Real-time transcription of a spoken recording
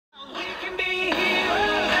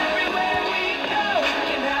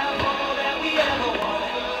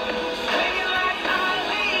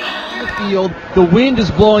field. The wind is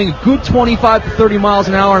blowing a good 25 to 30 miles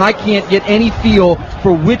an hour, and I can't get any feel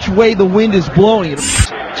for which way the wind is blowing.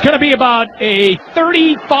 It's going to be about a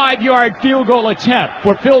 35-yard field goal attempt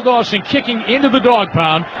for Phil Dawson, kicking into the dog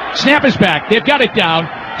pound. Snap is back. They've got it down.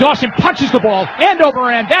 Dawson punches the ball end over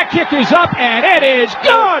end. That kick is up, and it is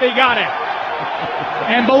good. He got it.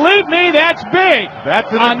 And believe me, that's big.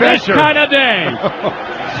 That's an on adventure. This kind of day.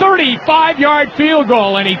 35-yard field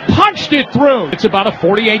goal, and he punched it through. It's about a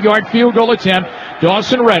 48-yard field goal attempt.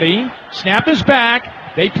 Dawson ready. Snap is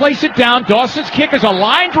back. They place it down. Dawson's kick is a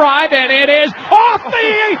line drive, and it is off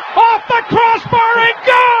the crossbar and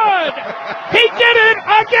good! He did it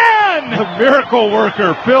again! The miracle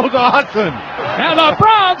worker, Phil Dawson. And the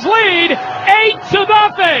Browns lead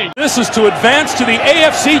 8-0. This is to advance to the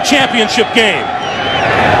AFC Championship game.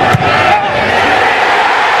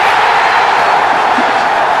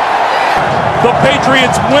 The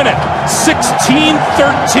Patriots win it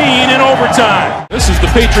 16-13 in overtime. This is the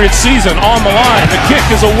Patriots season on the line. The kick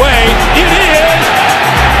is away. It is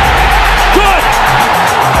good.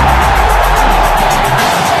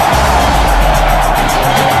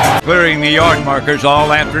 Clearing the yard markers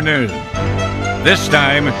all afternoon. This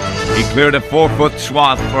time, he cleared a 4-foot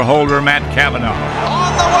swath for holder Matt Cavanaugh.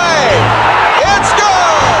 On the way! It's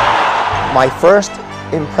good! My first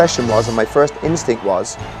impression was, and my first instinct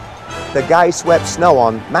was, the guy swept snow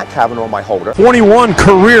on Matt Cavanaugh, my holder. 21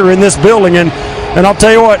 career in this building, and I'll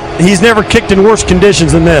tell you what, he's never kicked in worse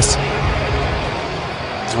conditions than this.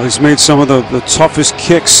 Well, he's made some of the toughest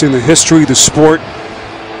kicks in the history of the sport.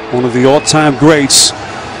 One of the all-time greats.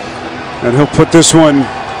 And he'll put this one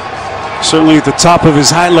certainly at the top of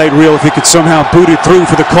his highlight reel if he could somehow boot it through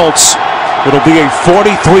for the Colts. It'll be a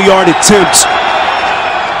 43-yard attempt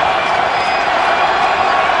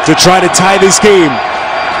to try to tie this game.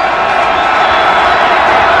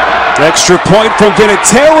 Extra point from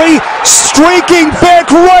Vinatieri, streaking back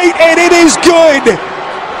right, and it is good.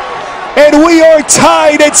 And we are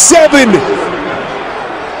tied at 7.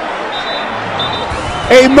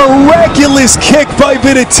 A miraculous kick by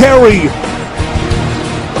Vinatieri.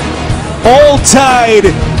 All tied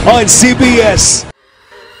on CBS.